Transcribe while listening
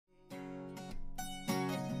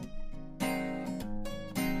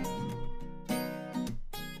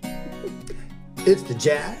It's the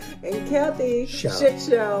Jack and Kathy Show. Shit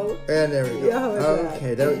Show. And there we go. Yeah,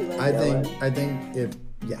 Okay, that? Did you like I that think one? I think if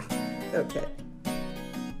yeah. Okay.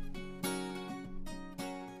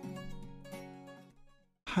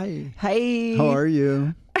 Hi. Hey. How are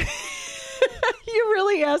you? You're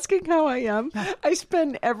really asking how I am? I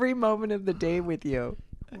spend every moment of the day with you.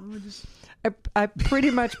 I pretty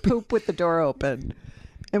much poop with the door open,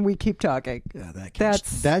 and we keep talking. Yeah,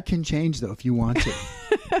 That can change though if you want to.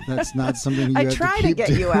 That's not something you I have try to to keep get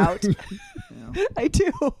doing. you out. Yeah. I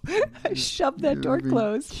do. I shove that You're door being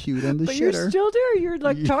closed. Cute on the But shitter. you're still there. You're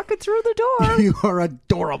like talking through the door. You are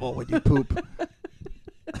adorable when you poop.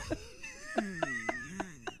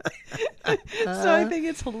 So I think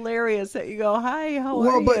it's hilarious that you go, "Hi, how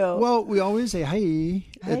are you?" Well, we always say hi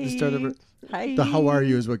at the start of it. Hi. The how are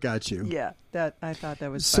you is what got you. Yeah, I thought that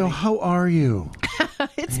was So funny. how are you?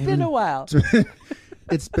 It's been a while.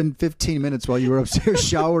 It's been 15 minutes while you were upstairs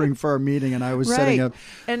showering for our meeting, and I was setting up.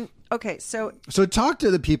 And okay, so So talk to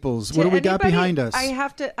the peoples. What to do we got anybody- behind us? I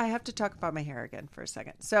have to talk about my hair again for a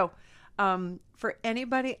second. So, for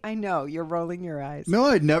anybody, I know you're rolling your eyes. No,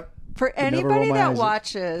 I'd never. For I'd never roll anybody my that eyes.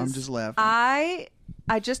 watches, I'm just laughing. I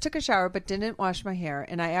just took a shower but didn't wash my hair,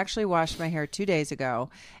 and I actually washed my hair 2 days ago.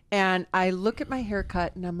 And I look at my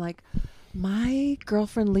haircut, and I'm like, my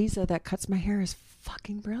girlfriend Lisa that cuts my hair is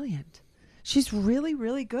fucking brilliant. She's really,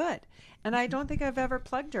 really good. And I don't think I've ever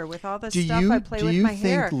plugged her with all the stuff I play with my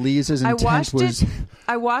hair. Do you think Lisa's intent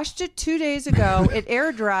I washed it 2 days ago. It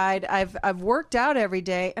air dried. I've worked out every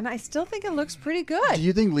day, and I still think it looks pretty good. Do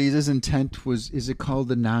you think Lisa's intent was? Is it called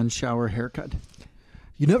the non-shower haircut?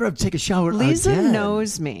 You never have to take a shower. Lisa again.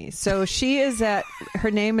 knows me. So she is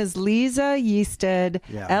her name is Lisa Yeastad,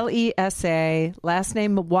 Yeah. Lesa, last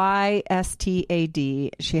name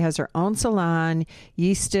Ystad. She has her own salon,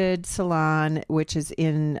 Yeastad Salon, which is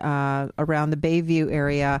in around the Bayview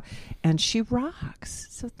area, and she rocks.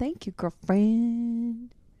 So thank you,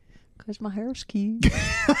 girlfriend. Because my hair's cute.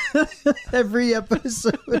 Every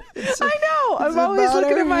episode. I know. I'm always about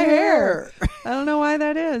looking her at my hair. I don't know why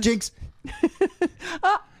that is. Jinx.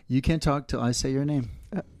 You can't talk till I say your name.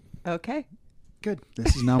 Okay. Good.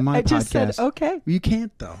 This is now my I podcast. just said okay. You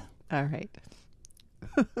can't though. All right.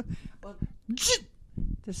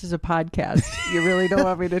 This is a podcast. You really don't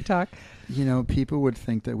want me to talk? You know, people would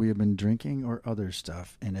think that we have been drinking or other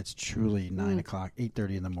stuff, and it's truly 9 o'clock,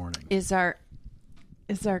 8:30 in the morning. Is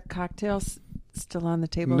our cocktails still on the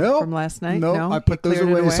table Nope. from last night? Nope. No, I put You those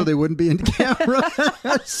cleared it away so they wouldn't be in camera.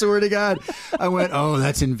 I swear to God. I went, oh,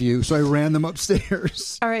 that's in view. So I ran them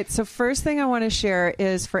upstairs. All right. So first thing I want to share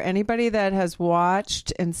is for anybody that has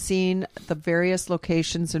watched and seen the various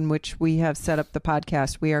locations in which we have set up the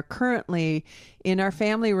podcast, we are currently in our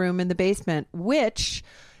family room in the basement, which...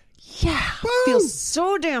 yeah, feels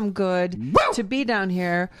so damn good to be down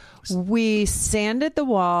here. We sanded the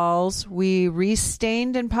walls. We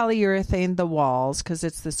restained and polyurethane the walls because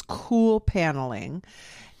it's this cool paneling.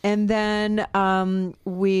 And then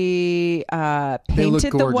we painted the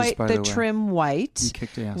gorgeous, white, by the the way. trim white. You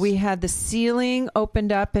kicked ass. We had the ceiling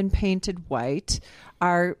opened up and painted white.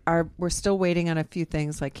 We're still waiting on a few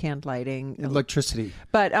things like hand lighting, Electricity.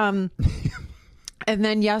 but and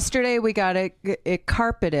then yesterday we got it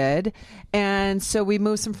carpeted, and so we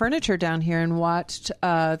moved some furniture down here and watched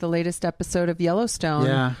the latest episode of Yellowstone.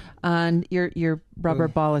 Yeah. And your rubber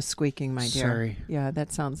ball is squeaking, my dear. Sorry. Yeah,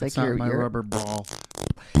 that sounds That's like not my you're rubber ball.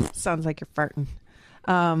 sounds like you're farting.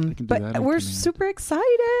 can do that But on we're command. super excited.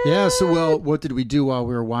 Yeah, so, well, what did we do while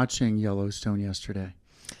we were watching Yellowstone yesterday?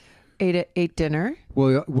 Ate dinner.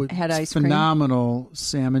 Well, Had ice cream. phenomenal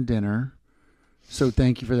salmon dinner. So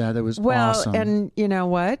thank you for that. That was Well, awesome. and you know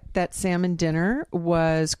what? That salmon dinner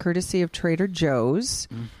was courtesy of Trader Joe's.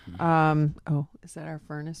 Oh, is that our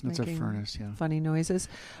furnace That's our making furnace, yeah. funny noises?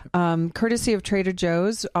 Courtesy of Trader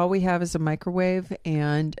Joe's. All we have is a microwave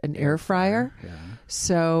and an air fryer. Yeah.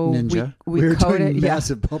 So Ninja. we We're coated doing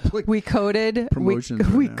massive public we coated promotions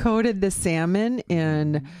right we now. coated the salmon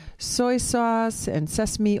in soy sauce and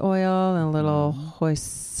sesame oil and a little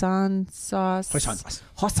hoisin sauce. Hoisin sauce.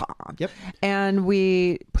 Hoisin. Yep. And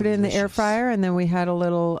we put it in the air Delicious. fryer, and then we had a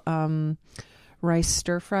little rice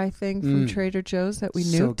stir fry thing from Trader Joe's that we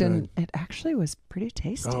So nuked, and good. it actually was pretty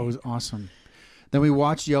tasty. Oh, it was awesome. Then we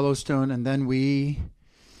watched Yellowstone, and then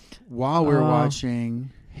while we were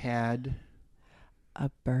watching, had a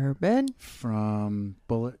bourbon, from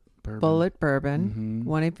Bullet Bourbon. Bullet bourbon, Mhm.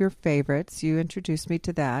 one of your favorites. You introduced me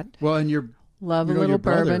to that. Well, and your Love a your little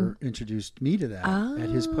brother bourbon. introduced me to that at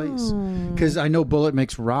his place. Oh. Because I know Bullet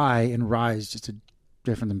makes rye, and rye is just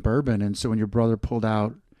different than bourbon. And so when your brother pulled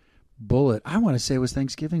out Bullet, I want to say it was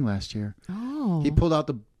Thanksgiving last year. Oh. He pulled out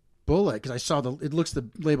the bullet because I saw the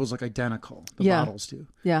labels look identical. The Yeah. bottles do.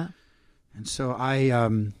 Yeah. And so I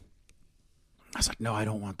was like, no, I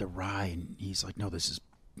don't want the rye. And he's like, no,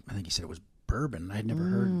 I think he said it was bourbon. I had never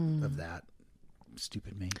heard of that.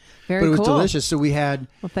 Stupid me. Very But it was cool. delicious. So we had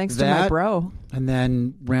Well, thanks to my bro. and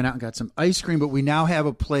then ran out and got some ice cream. But we now have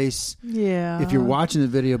a place. Yeah. If you're watching the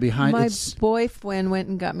video behind, my it's boyfriend went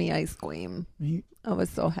and got me ice cream. he I was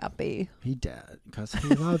so happy. did because he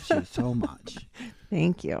loves you so much.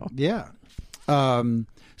 Thank you. Yeah.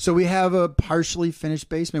 So we have a partially finished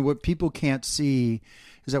basement. What people can't see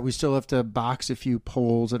is that we still have to box a few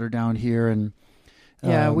poles that are down here, and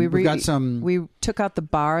Yeah, we've got some. We took out the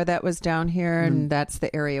bar that was down here, and that's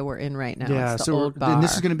the area we're in right now. Yeah, it's the so old bar. and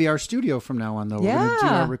this is going to be our studio from now on, though. We're going to do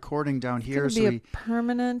Yeah. our recording down here. It's So gonna be we, a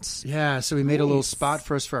permanent. yeah, so we made a little Nice. spot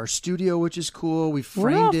for us for our studio, which is cool. We We're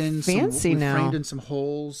all framed in fancy some, now. We framed in some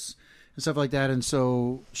holes and stuff like that, and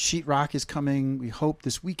so sheetrock is coming. We hope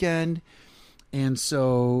this weekend. And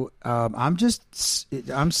so I'm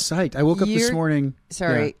psyched. I woke up this morning.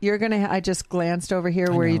 Sorry, you're gonna. I just glanced over here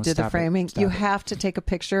I where you know, did the stop it, framing. stop You it. have to take a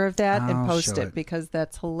picture of that and I'll post show it it. because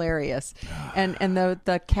that's hilarious. And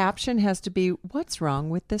the caption has to be, "What's wrong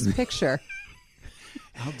with this picture?"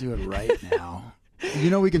 I'll do it right now. You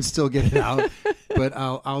know we can still get it out, but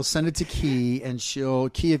I'll send it to Key, and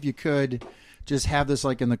Key, if you could just have this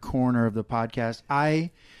like in the corner of the podcast.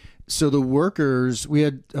 So the workers, we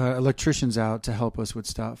had electricians out to help us with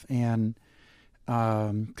stuff, and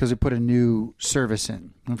because we put a new service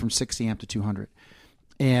in, went from 60 amp to 200.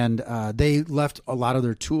 And they left a lot of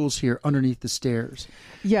their tools here underneath the stairs.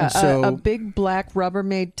 Yeah, And so a big black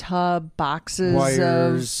Rubbermaid tub, boxes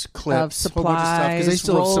wires, of clips, a whole bunch of stuff, 'cause supplies, they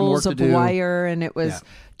still have some work rolls to of do. wire, and it was Yeah.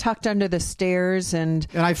 tucked under the stairs. And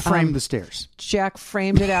I framed the stairs. Jack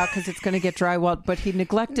framed it out because it's going to get drywalled, but he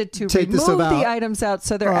neglected to Take this remove stuff the out. items out,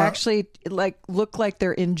 so they're actually look like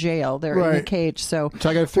they're in jail. They're in a Right. cage. So So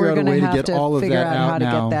I got to figure we're out a gonna way to have get all of figure that out out how to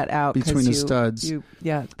now get that out 'cause between the you- studs.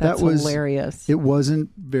 Yeah, that's That was hilarious. It wasn't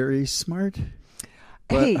very smart.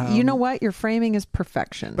 But, Hey, you know what? Your framing is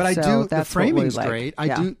perfection. But I so do. The that's what we framing's like. great.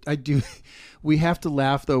 Yeah. I do. We have to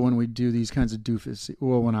laugh though when we do these kinds of doofusy.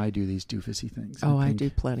 Well, when I do these doofusy things. Oh, I think. do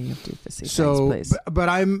plenty of doofusy So, things, please. but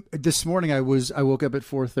I'm this morning. I woke up at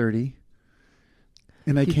 4:30,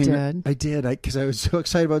 and I You came. did? I did. Because I was so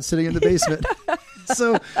excited about sitting in the basement.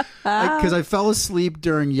 So, because I fell asleep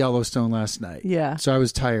during Yellowstone last night. Yeah. So I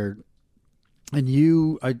was tired. And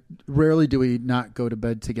rarely do we not go to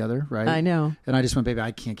bed together, right? I know. And I just went, baby,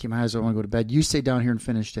 I can't keep my eyes. I want to go to bed. You stayed down here and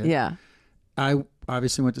finished it. Yeah. I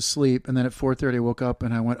obviously went to sleep, and then at 4:30 I woke up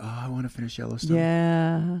and I went, I want to finish Yellowstone.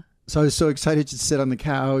 Yeah. So I was so excited to sit on the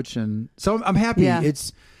couch, and so I'm happy. Yeah.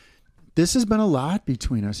 This has been a lot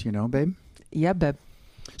between us, babe. Yeah, babe.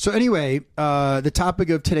 So anyway, the topic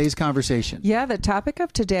of today's conversation. Yeah, the topic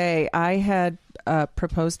of today, I had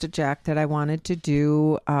proposed to Jack that I wanted to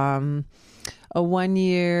do a 1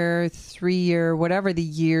 year, 3 year, whatever the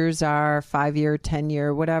years are, 5 year, 10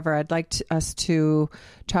 year, whatever. I'd like us to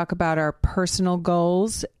talk about our personal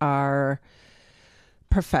goals, our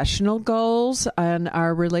professional goals, and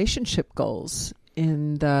our relationship goals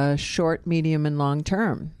in the short, medium, and long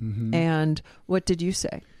term. Mm-hmm. And what did you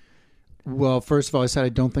say? Well, first of all, I said I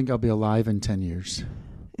don't think I'll be alive in 10 years.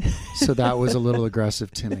 So that was a little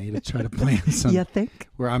aggressive to me to try to plan something You think?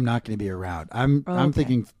 where I'm not going to be around. I'm Okay.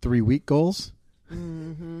 thinking 3-week goals.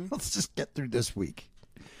 Mm-hmm. Let's just get through this week.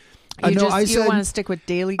 You No, I said- want to stick with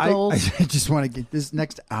daily goals? I just want to get this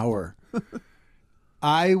next hour.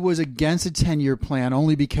 I was against a 10-year plan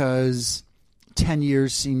only because 10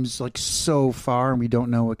 years seems like so far and we don't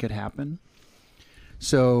know what could happen.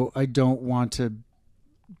 So I don't want to.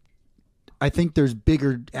 I think there's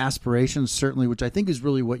bigger aspirations, certainly, which I think is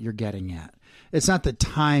really what you're getting at. It's not the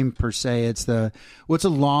time per se. It's what's a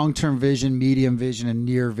long-term vision, medium vision, and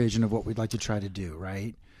near vision of what we'd like to try to do,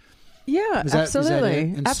 right? Yeah, Is that absolutely.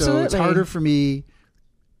 it? And Absolutely. so it's harder for me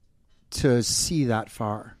to see that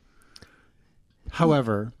far.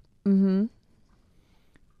 However, Mm-hmm.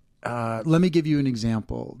 let me give you an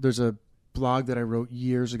example. There's a blog that I wrote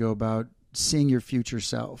years ago about seeing your future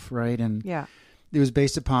self, right? And Yeah. it was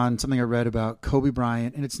based upon something I read about Kobe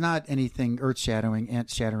Bryant, and it's not anything shadowing at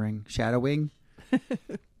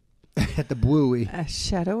the buoy.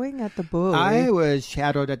 Shadowing at the buoy. I was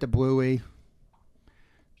shadowed at the buoy.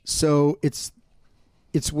 So it's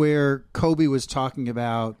where Kobe was talking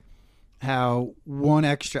about how 1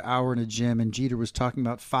 extra hour in a gym, and Jeter was talking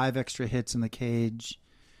about 5 extra hits in the cage.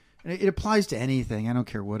 And it applies to anything. I don't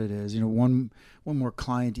care what it is. One more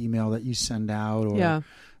client email that you send out, or Yeah.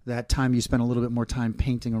 that time you spend a little bit more time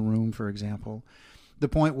painting a room, for example. The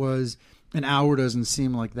point was, an hour doesn't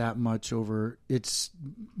seem like that much over its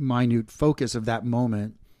minute focus of that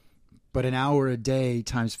moment. But an hour a day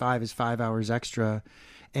times 5 is 5 hours extra,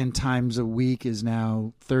 and times a week is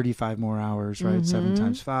now 35 more hours, right? 7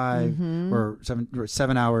 times 5 or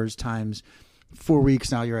 7 hours times 4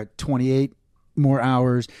 weeks. Now you're at 28 more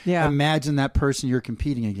hours. Yeah. Imagine that person you're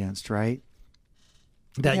competing against, right?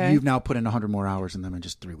 That you've now put in 100 more hours in them in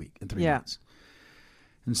just 3 months.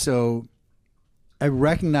 And so I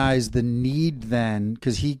recognize the need then,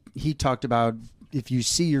 because he talked about if you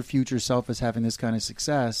see your future self as having this kind of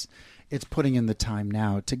success, it's putting in the time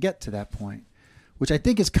now to get to that point, which I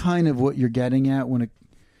think is kind of what you're getting at when it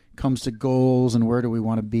comes to goals and where do we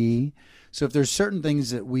want to be. So if there's certain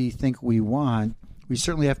things that we think we want, we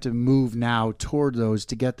certainly have to move now toward those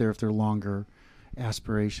to get there if they're longer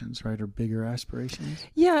aspirations, right? Or bigger aspirations.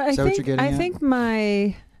 Yeah, Is that what you're getting at? I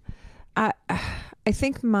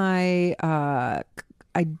think my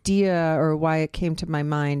idea or why it came to my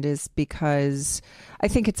mind is because I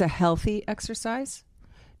think it's a healthy exercise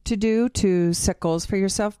to set goals for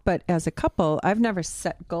yourself. But as a couple, I've never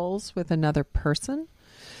set goals with another person.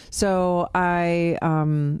 So I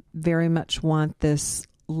very much want this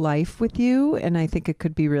life with you, and I think it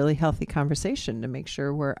could be really healthy conversation to make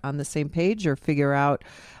sure we're on the same page or figure out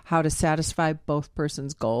how to satisfy both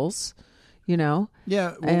persons' goals. Yeah.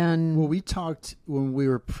 Well, we talked when we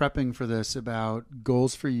were prepping for this about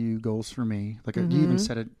goals for you, goals for me. Like you even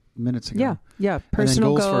said it minutes ago. Yeah.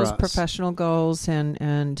 Personal goals for goals, us. professional goals,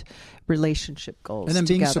 and relationship goals. And then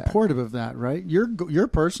being together. supportive of that, right? Your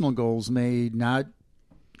personal goals may not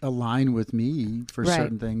align with me for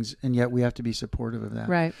certain things, and yet we have to be supportive of that.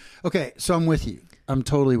 Right. Okay, so I'm with you. I'm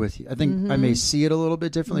totally with you. I think I may see it a little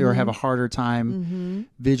bit differently or have a harder time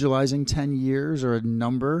visualizing 10 years or a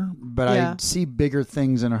number, but I see bigger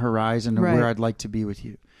things in a horizon of where I'd like to be with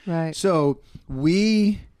you. Right. So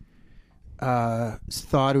we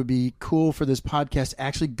thought it would be cool for this podcast to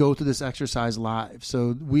actually go through this exercise live.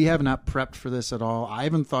 So we have not prepped for this at all. I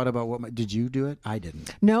haven't thought about did you do it? I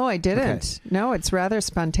didn't. No, I didn't. Okay. No, it's rather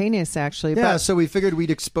spontaneous actually. Yeah, so we figured we'd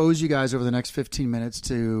expose you guys over the next 15 minutes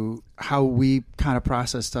to how we kind of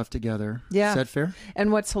process stuff together. Yeah. Is that fair?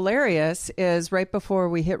 And what's hilarious is right before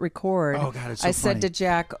we hit record, oh God, it's so I funny. said to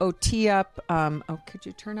Jack, tee up, could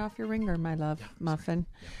you turn off your ringer, my love, muffin?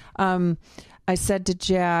 I said to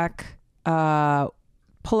Jack,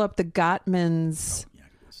 pull up the Gottman's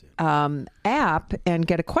app and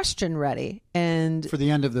get a question ready. And for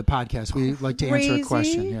the end of the podcast, we like to answer a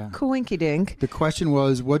question. Yeah. Coinky dink. The question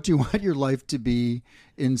was, what do you want your life to be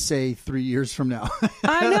in, say, 3 years from now?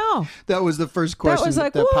 I know. That was the first question that was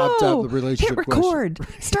like, that popped up. The hit relationship record.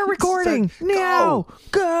 question. Start recording. Now.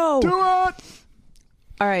 Go. Do it.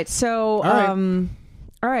 All right. So, all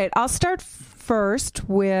right. I'll start first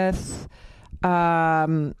with...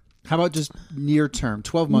 how about just near term,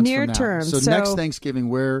 12 months near from now? Term. So next Thanksgiving,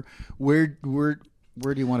 where do you want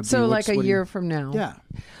to be? So like a year from now. Yeah.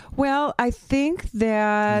 Well, I think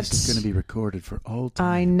that this is going to be recorded for all time.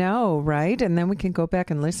 I know, right? And then we can go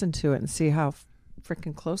back and listen to it and see how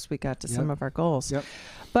freaking close we got to some of our goals. Yep.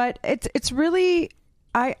 But it's really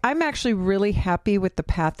I'm actually really happy with the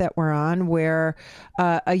path that we're on, where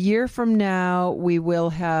a year from now we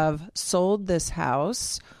will have sold this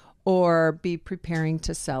house or be preparing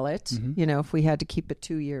to sell it, if we had to keep it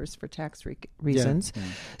 2 years for tax reasons. Yeah.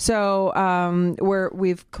 So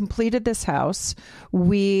we've completed this house.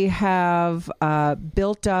 We have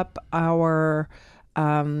built up our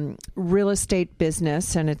real estate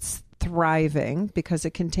business, and it's thriving because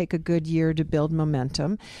it can take a good year to build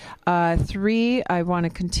momentum. 3, I want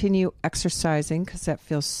to continue exercising because that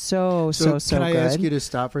feels so good. Can I ask you to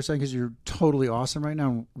stop for a second, because you're totally awesome right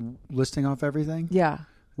now listing off everything? Yeah.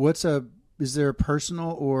 Is there a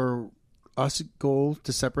personal or us goal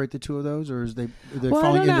to separate the two of those, or are they well,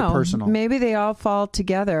 falling I don't into know. personal? Maybe they all fall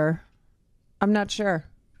together. I'm not sure.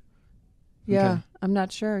 Yeah, okay. I'm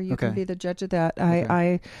not sure. You okay. can be the judge of that.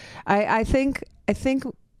 Okay. I think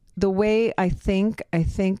the way I think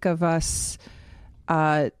of us,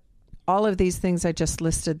 all of these things I just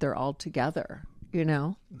listed, they're all together,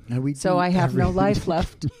 So I have no life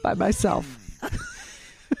left by myself.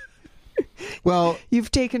 Well,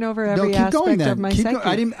 you've taken over every keep aspect going, then. of my keep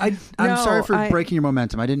psyche. I'm sorry for breaking your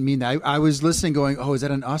momentum. I didn't mean that. I was listening going, is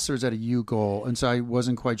that an us or is that a you goal? And so I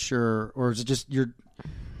wasn't quite sure. Or is it just you're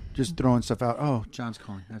just throwing stuff out? Oh, John's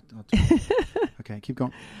calling. Okay, keep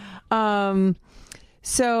going.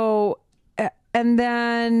 So, and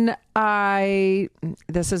then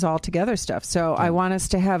this is all together stuff. So I want us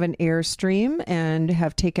to have an Airstream and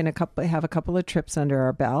have a couple of trips under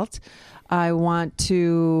our belt. I want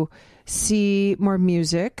to see more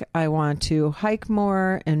music. I want to hike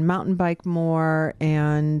more and mountain bike more,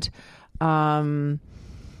 and I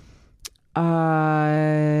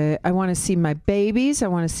want to see my babies. I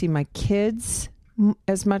want to see my kids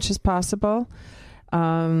as much as possible.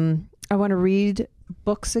 I want to read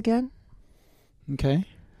books again. Okay.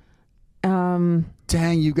 Dang,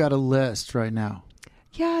 you got a list right now.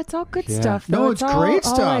 Yeah, it's all good Yeah. stuff. No, though. it's great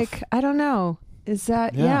all stuff. Like, I don't know. Is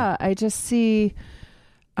that, Yeah. I just see,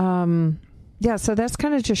 so that's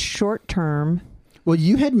kind of just short term. Well,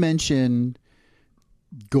 you had mentioned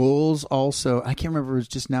goals also. I can't remember if it was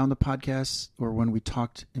just now in the podcast or when we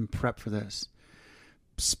talked in prep for this.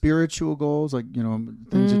 Spiritual goals, like,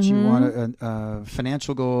 things that you want,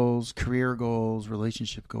 financial goals, career goals,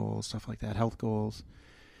 relationship goals, stuff like that, health goals.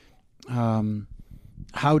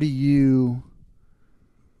 How do you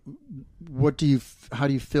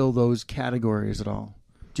fill those categories at all?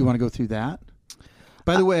 Do you want to go through that?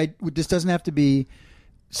 By the way, this doesn't have to be,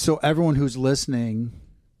 so everyone who's listening,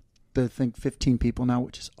 they think 15 people now,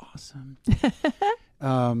 which is awesome.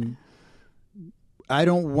 I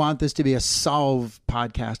don't want this to be a solve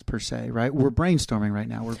podcast per se, right? We're brainstorming right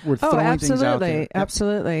now. We're throwing things out there. Yep.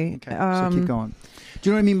 Absolutely. Okay, so keep going. Do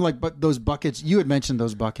you know what I mean? Like, but those buckets, you had mentioned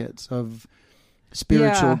those buckets of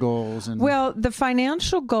spiritual goals. And well, the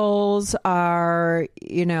financial goals are,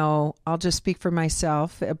 I'll just speak for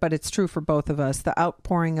myself, but it's true for both of us. The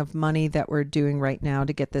outpouring of money that we're doing right now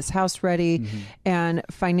to get this house ready. And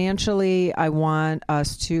financially, I want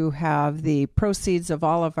us to have the proceeds of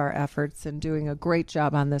all of our efforts and doing a great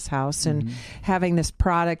job on this house and having this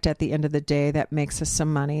product at the end of the day that makes us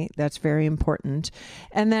some money. That's very important.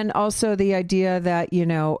 And then also the idea that,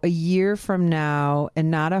 a year from now,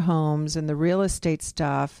 and Nada Homes and the real estate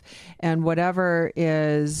stuff and whatever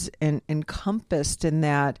is encompassed in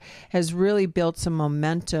that has really built some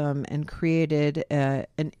momentum and created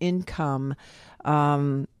an income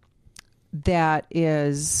that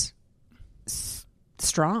is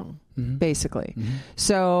strong, basically.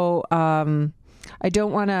 So I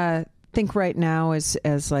don't want to think right now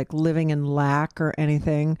as like living in lack or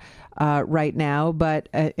anything right now, but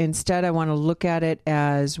instead I want to look at it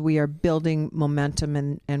as we are building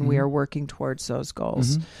momentum and we are working towards those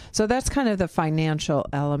goals. So that's kind of the financial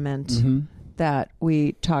element that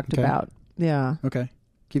we talked about. Yeah. Okay.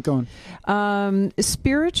 Keep going.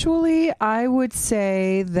 Spiritually, I would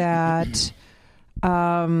say that,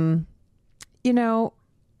 I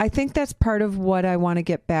think that's part of what I want to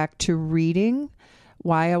get back to reading.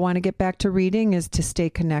 Why I want to get back to reading is to stay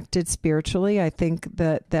connected spiritually. I think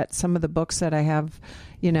that some of the books that I have,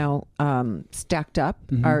 stacked up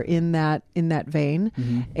are in that vein.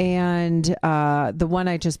 And the one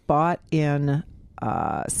I just bought in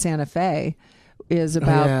Santa Fe is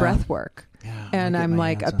about breath work. Yeah, and I'm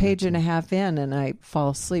like a page and a half in, and I fall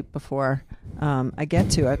asleep before I get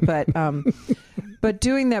to it. But but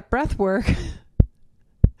doing that breath work,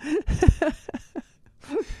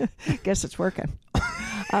 guess it's working.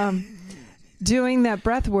 Doing that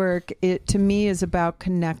breath work, it to me is about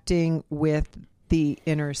connecting with the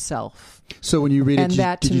inner self. So when you read and it,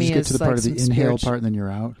 that did to you me just get is to the part of the inhale part and then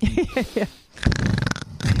you're out?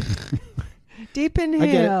 Deep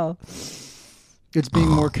inhale. It's being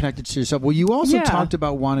more connected to yourself. Well, you also talked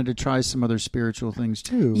about wanting to try some other spiritual things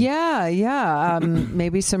too. Yeah.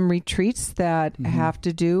 Maybe some retreats that have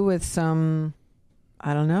to do with some,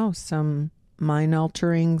 I don't know, some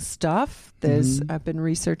mind-altering stuff. I've been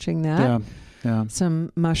reaching that. Yeah.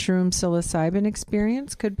 Some mushroom psilocybin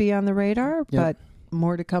experience could be on the radar, but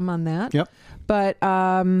more to come on that. Yep. But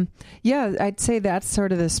I'd say that's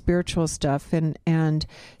sort of the spiritual stuff, and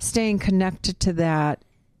staying connected to that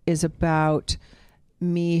is about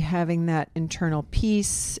me having that internal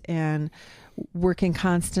peace and working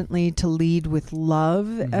constantly to lead with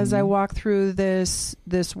love as I walk through this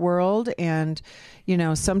world. And,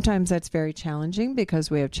 sometimes that's very challenging because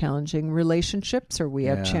we have challenging relationships or we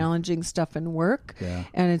have challenging stuff in work. Yeah.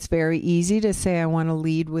 And it's very easy to say, I want to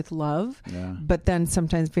lead with love, but then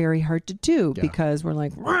sometimes very hard to do because we're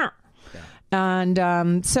like, Wah!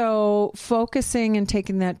 And so focusing and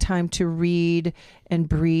taking that time to read and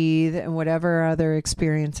breathe and whatever other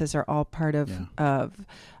experiences are all part of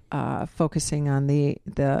focusing on the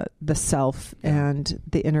self and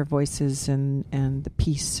the inner voices and the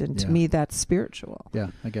peace. And to me, that's spiritual. Yeah,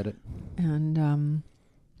 I get it. And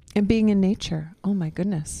being in nature. Oh my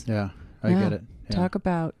goodness. Yeah, I get it. Yeah. Talk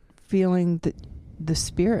about feeling the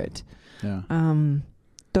spirit. Yeah.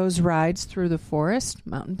 Those rides through the forest,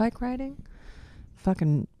 mountain bike riding,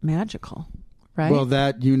 fucking magical, right? Well,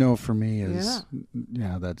 that, for me is,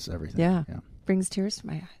 that's everything. Yeah. Brings tears to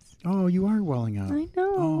my eyes. Oh, you are welling up. I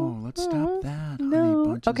know. Oh, let's stop that. Honey No.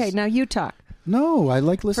 bunches. Okay, now you talk. No, I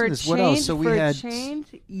like listening to this. What else? So we for had. change,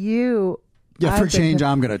 you. Yeah, for I've been- change,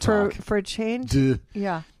 I'm going to talk. For change, Duh.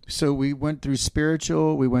 yeah. So we went through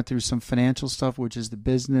spiritual, we went through some financial stuff, which is the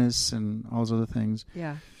business and all those other things.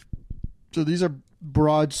 Yeah. So these are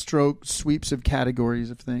broad stroke sweeps of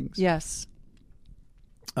categories of things. Yes.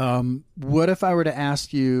 What if I were to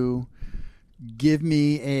ask you,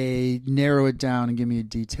 narrow it down and give me a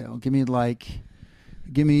detail. Give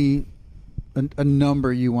me a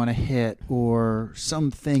number you want to hit or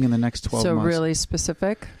something in the next 12 So months. really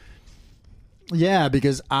specific. Yeah,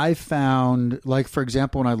 because I found, like, for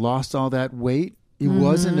example, when I lost all that weight, it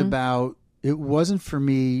wasn't for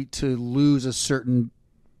me to lose a certain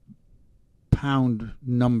pound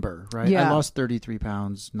number, right? Yeah. I lost 33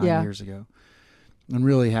 pounds 9 Yeah. years ago and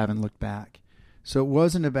really haven't looked back. So it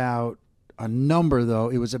wasn't about a number, though.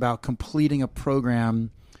 It was about completing a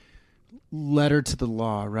program, letter to the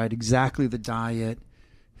law, right? Exactly the diet,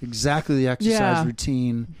 exactly the exercise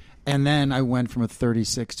routine. And then I went from a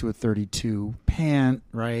 36 to a 32 pant,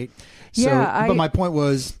 right? Yeah, but my point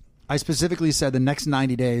was, I specifically said the next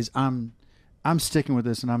 90 days, I'm sticking with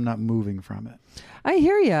this and I'm not moving from it. I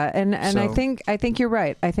hear you, and I So- think you're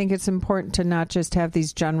right. I think it's important to not just have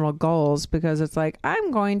these general goals because it's like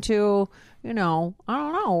I'm going to, I don't know,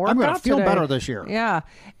 work I'm going out to feel today. better this year. Yeah,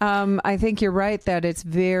 I think you're right that it's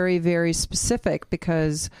very, very specific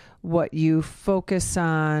because what you focus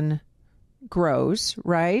on grows,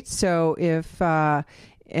 right? So if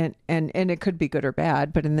and it could be good or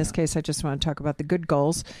bad, but in this case, I just want to talk about the good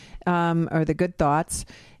goals or the good thoughts.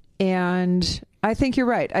 And I think you're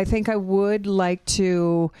right. I think I would like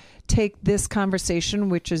to take this conversation,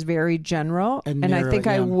 which is very general, And and I narrow think it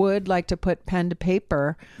I down. would like to put pen to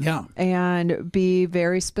paper Yeah. and be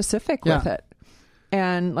very specific with Yeah. it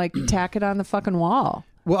and like tack it on the fucking wall.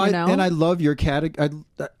 Well, I I love your category.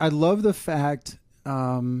 I love the fact.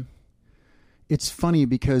 It's funny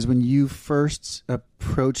because when you first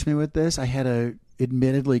approached me with this, I had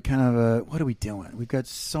admittedly kind of a, what are we doing? We've got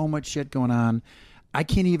so much shit going on. I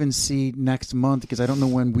can't even see next month because I don't know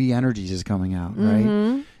when We Energies is coming out, right?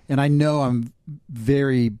 Mm-hmm. And I know I'm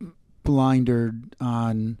very blindered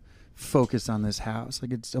on focus on this house.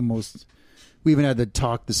 Like it's almost, we even had the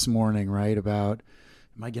talk this morning, right, about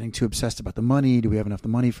am I getting too obsessed about the money? Do we have enough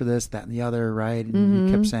money for this, that, and the other, right? And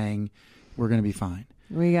you kept saying, we're going to be fine.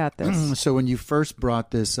 We got this. So when you first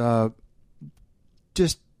brought this up,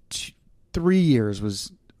 just 3 years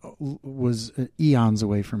was eons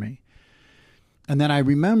away for me. And then I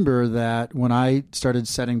remember that when I started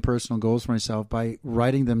setting personal goals for myself by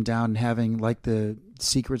writing them down and having, like the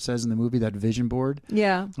Secret says in the movie, that vision board.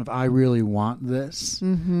 Yeah. If I really want this,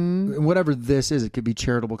 whatever this is, it could be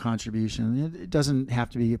charitable contribution. It doesn't have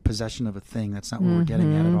to be a possession of a thing. That's not what we're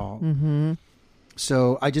getting at all. Mm-hmm.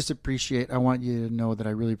 So I just I want you to know that I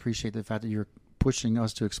really appreciate the fact that you're pushing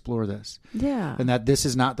us to explore this. Yeah. And that this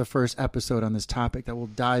is not the first episode on this topic, that we'll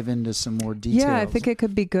dive into some more details. Yeah, I think it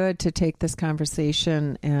could be good to take this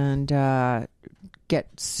conversation and get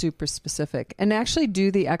super specific and actually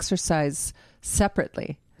do the exercise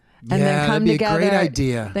separately. And then come that'd be together. a great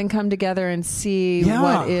idea. Then come together and see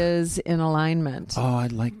what is in alignment. Oh,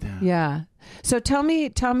 I'd like that. Yeah. So tell me,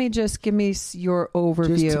 just give me your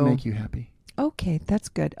overview. Just to make you happy. Okay, that's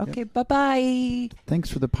good. Okay, bye-bye.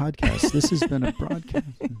 Thanks for the podcast. This has been a broadcast.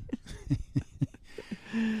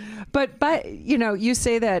 But you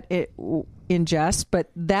say that in jest,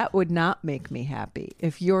 but that would not make me happy.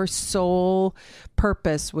 If your sole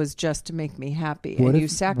purpose was just to make me happy and you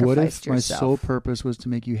sacrificed what if my yourself. sole purpose was to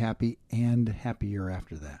make you happy and happier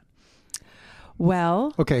after that?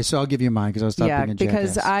 Well, Okay, so I'll give you mine because I was stopping a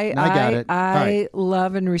because jackass. I got it. All right.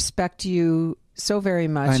 love and respect you so very I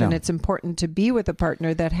much, know. and it's important to be with a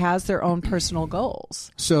partner that has their own personal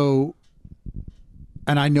goals. So,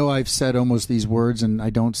 and I know I've said almost these words and I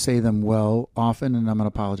don't say them well often, and I'm going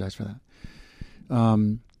to apologize for that.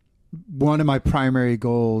 One of my primary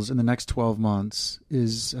goals in the next 12 months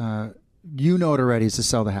is, you know it already, is to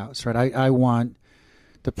sell the house, right? I want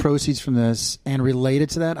the proceeds from this, and related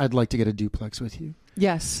to that, I'd like to get a duplex with you.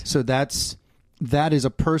 Yes. So that is a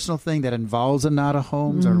personal thing that involves Anata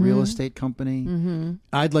Homes, our real estate company. Mm-hmm.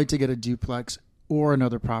 I'd like to get a duplex or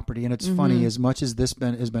another property. And it's funny, as much as this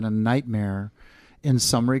has been a nightmare in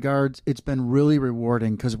some regards, it's been really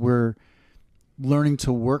rewarding because we're learning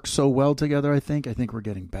to work so well together. I think we're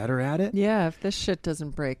getting better at it. Yeah, if this shit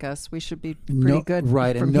doesn't break us, we should be pretty good.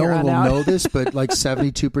 Right. From And no here one on will out. know this, but like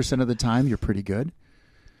 72% of the time, you're pretty good.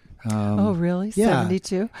 Oh, really? yeah.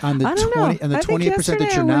 72? On the I don't 20 know. and the I think 20% that yesterday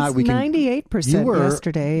you're I not, was we can. 98% You were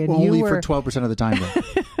yesterday, and only you were for 12% of the time,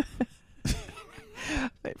 though.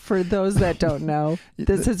 For those that don't know,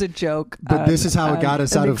 this is a joke. But this is how it got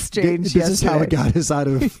us out of exchange. This is how it got us out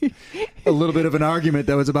of a little bit of an argument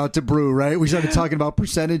that was about to brew. Right? We started talking about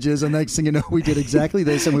percentages, and next thing you know, we did exactly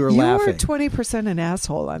this, and we were laughing. You were 20% an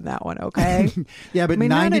asshole on that one, okay? Yeah, but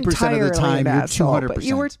 90% of the time, you're 200%. But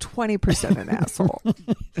you were 20% an asshole.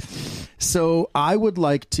 So I would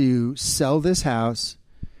like to sell this house,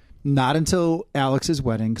 not until Alex's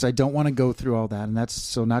wedding, because I don't want to go through all that, and that's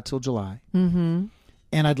so not till July. Mm-hmm.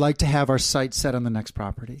 And I'd like to have our sights set on the next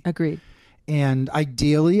property. Agreed. And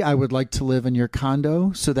ideally, I would like to live in your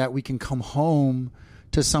condo so that we can come home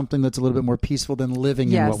to something that's a little bit more peaceful than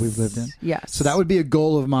living in what we've lived in. Yes. So that would be a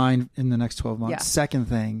goal of mine in the next 12 months. Yeah. Second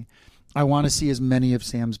thing, I want to see as many of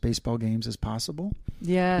Sam's baseball games as possible.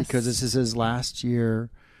 Yes. Because this is his last year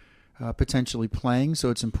potentially playing, so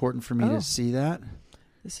it's important for me to see that.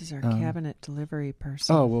 This is our cabinet delivery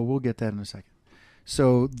person. Oh, well, we'll get that in a second.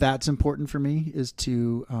 So that's important for me, is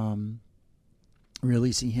to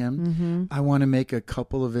really see him. Mm-hmm. I want to make a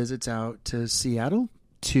couple of visits out to Seattle,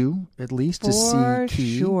 2 at least, to see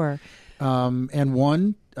Key. Sure. And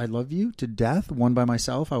 1, I love you to death. 1 by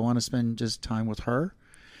myself. I want to spend just time with her.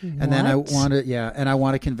 And then I want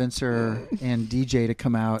to convince her and DJ to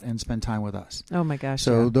come out and spend time with us. Oh my gosh.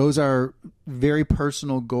 So those are very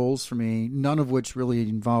personal goals for me, none of which really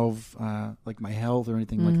involve like my health or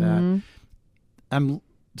anything like that. I'm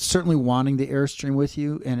certainly wanting the Airstream with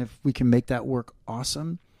you, and if we can make that work,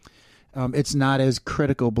 awesome. It's not as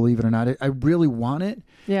critical, believe it or not. I really want it.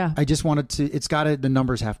 Yeah. I just want it to. It's got to. The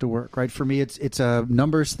numbers have to work, right? For me, it's a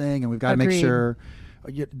numbers thing, and we've got to make sure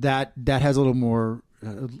that has a little more,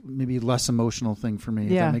 maybe less emotional thing for me.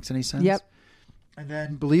 If that makes any sense. Yep. And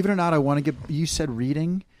then, believe it or not, I want to get. You said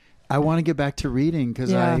reading. I want to get back to reading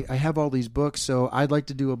because I have all these books, so I'd like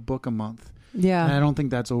to do a book a month. Yeah. And I don't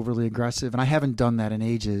think that's overly aggressive. And I haven't done that in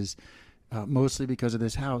ages, mostly because of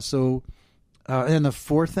this house. So, and the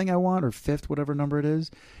 4th thing I want, or 5th, whatever number it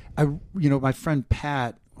is, my friend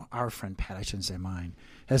Pat, our friend Pat, I shouldn't say mine,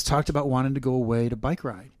 has talked about wanting to go away to bike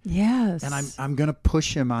ride. Yes. And I'm going to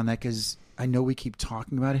push him on that because I know we keep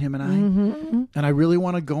talking about it, him and I. And I really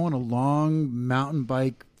want to go on a long mountain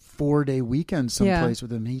bike 4-day weekend someplace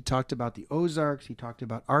with him. He talked about the Ozarks. He talked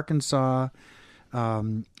about Arkansas.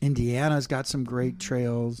 Indiana's got some great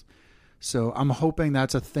trails, so I'm hoping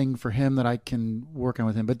that's a thing for him that I can work on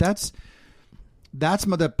with him. But that's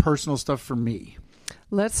the personal stuff for me.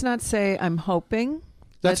 Let's not say I'm hoping.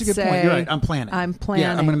 That's a good point. You're right. I'm planning. I'm planning.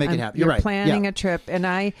 Yeah, I'm going to make it happen. You're right. Planning a trip, and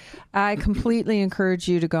I completely encourage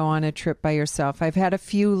you to go on a trip by yourself. I've had a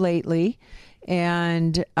few lately,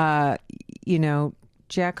 and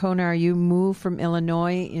Jack Honar, you moved from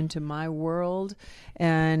Illinois into my world.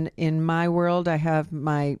 And in my world, I have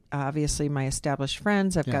my established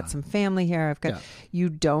friends. I've got some family here. You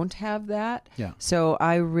don't have that. Yeah. So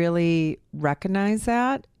I really recognize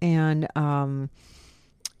that. And I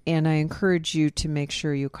encourage you to make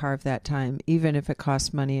sure you carve that time, even if it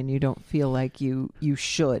costs money and you don't feel like you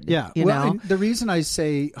should. Yeah. And the reason I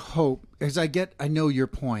say hope is I know your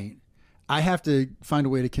point. I have to find a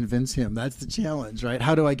way to convince him. That's the challenge, right?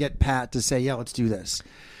 How do I get Pat to say, yeah, let's do this?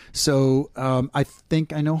 So I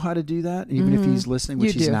think I know how to do that, even if he's listening,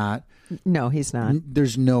 which he's not. No, he's not.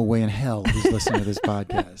 There's no way in hell he's listening to this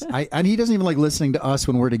podcast. And he doesn't even like listening to us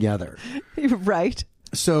when we're together. Right.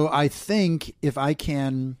 So I think if I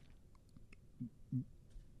can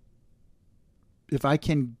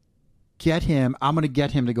get him, I'm going to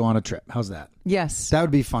get him to go on a trip. How's that? Yes. That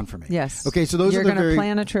would be fun for me. Yes. Okay, so those You're are the going to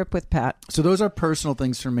plan a trip with Pat. So those are personal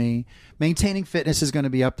things for me. Maintaining fitness is going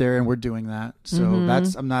to be up there, and we're doing that. So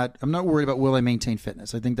I'm not worried about will I maintain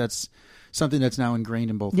fitness. I think that's something that's now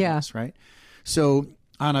ingrained in both of us, right? So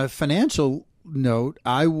on a financial note,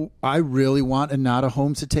 I really want Anata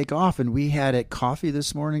Homes to take off, and we had at coffee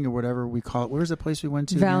this morning or whatever we call it. Where's the place we went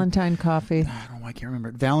to? Valentine Coffee. I don't know. I can't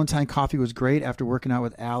remember. Valentine Coffee was great after working out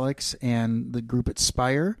with Alex and the group at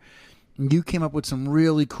Spire. You came up with some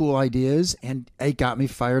really cool ideas, and it got me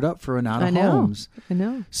fired up for Anata Homes. I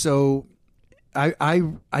know. So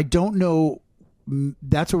I don't know.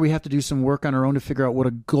 That's where we have to do some work on our own to figure out what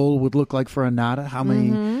a goal would look like for Anata. How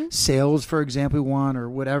many sales, for example, we want or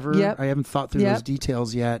whatever. Yep. I haven't thought through those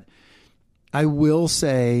details yet. I will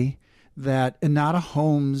say that Anata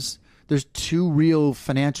Homes, there's 2 real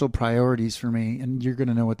financial priorities for me, and you're going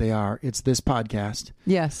to know what they are. It's this podcast.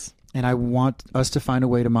 Yes. And I want us to find a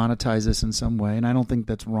way to monetize this in some way. And I don't think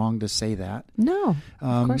that's wrong to say that. No,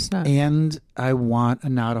 of course not. And I want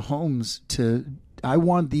Anata Homes I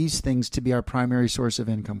want these things to be our primary source of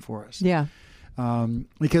income for us. Yeah.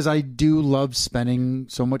 Because I do love spending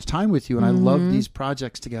so much time with you, and I love these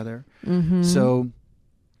projects together. So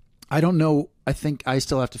I don't know I think I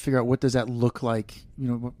still have to figure out what does that look like.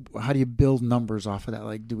 How do you build numbers off of that?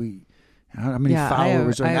 Like, how many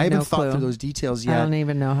followers? I haven't no thought clue. through those details yet. I don't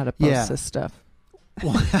even know how to post this stuff.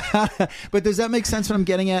 But does that make sense what I'm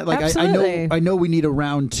getting at? Like, Absolutely. I know we need a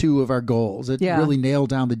round 2 of our goals. It Yeah. really nailed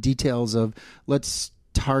down the details of let's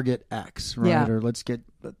target X, right? Yeah. Or let's get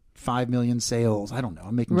 5 million sales. I don't know.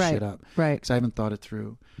 I'm making shit up. Right. Because I haven't thought it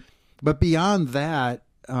through. But beyond that,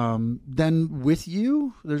 then with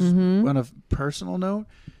you, there's on a personal note,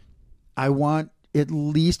 I want at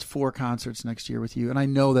least 4 concerts next year with you. And I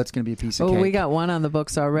know that's going to be a piece of cake. We got one on the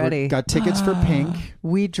books already. We got tickets for Pink.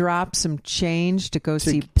 We dropped some change to go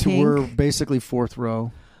see Pink. We're basically 4th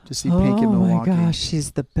row to see Pink in Milwaukee. Oh my gosh,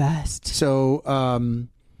 she's the best. So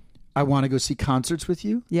I want to go see concerts with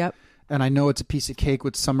you. Yep. And I know it's a piece of cake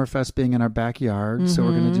with Summerfest being in our backyard, so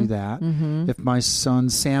we're going to do that. If my son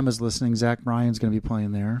Sam is listening, Zach Bryan's going to be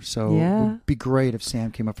playing there. So it would be great if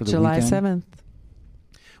Sam came up for the July weekend. 7th.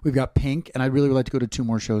 We've got Pink, and I'd really would like to go to 2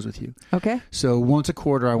 more shows with you. Okay. So once a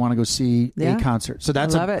quarter, I want to go see a concert. So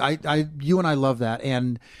that's I love it. You and I love that.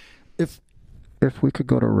 And if we could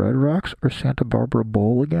go to Red Rocks or Santa Barbara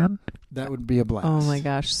Bowl again, that would be a blast. Oh my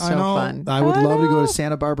gosh, so fun. I would love to go to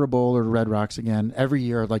Santa Barbara Bowl or Red Rocks again. Every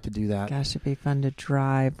year I'd like to do that. Gosh, it'd be fun to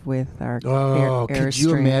drive with our Oh, air could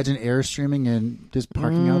you imagine Airstreaming and just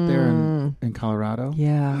parking out there in Colorado?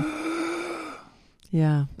 Yeah.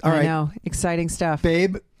 Yeah. All right. I know. Exciting stuff.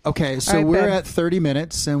 Babe, okay, so right, we're babe. at 30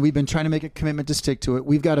 minutes, and we've been trying to make a commitment to stick to it.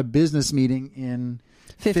 We've got a business meeting in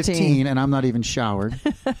 15, and I'm not even showered.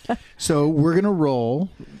 So we're going to roll,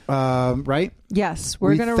 right? Yes,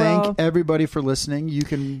 we're going to thank roll. everybody for listening. You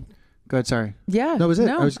can go ahead. Sorry. Yeah. That was it.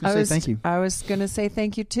 No, I was going to say thank you. I was going to say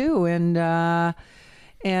thank you too. And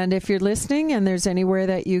if you're listening and there's anywhere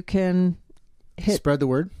that you can Spread the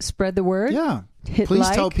word. Yeah. Hit Please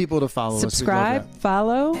like, tell people to follow us. subscribe,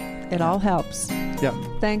 follow. It all helps. Yep.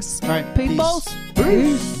 Thanks. All right. People.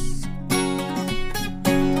 Peace.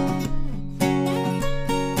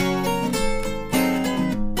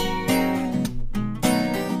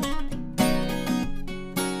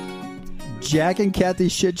 Jack and Kathy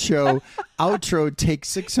Shit Show outro take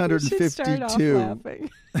 652.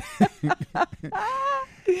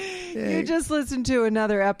 You just listened to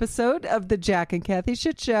another episode of the Jack and Kathy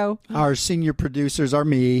Shit Show. Our senior producers are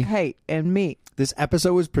me. Hey, and me. This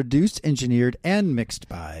episode was produced, engineered, and mixed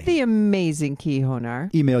by the amazing Key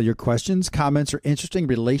Honar. Email your questions, comments, or interesting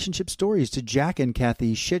relationship stories to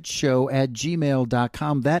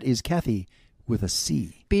jackandkathyshitshow@gmail.com. That is Kathy with a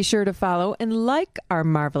C. Be sure to follow and like our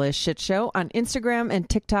marvelous shit show on Instagram and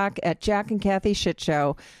TikTok at Jack and Kathy Shit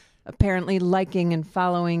Show. Apparently liking and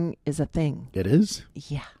following is a thing. It is?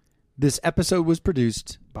 Yeah. This episode was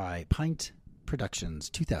produced by Pint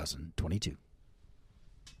Productions 2022.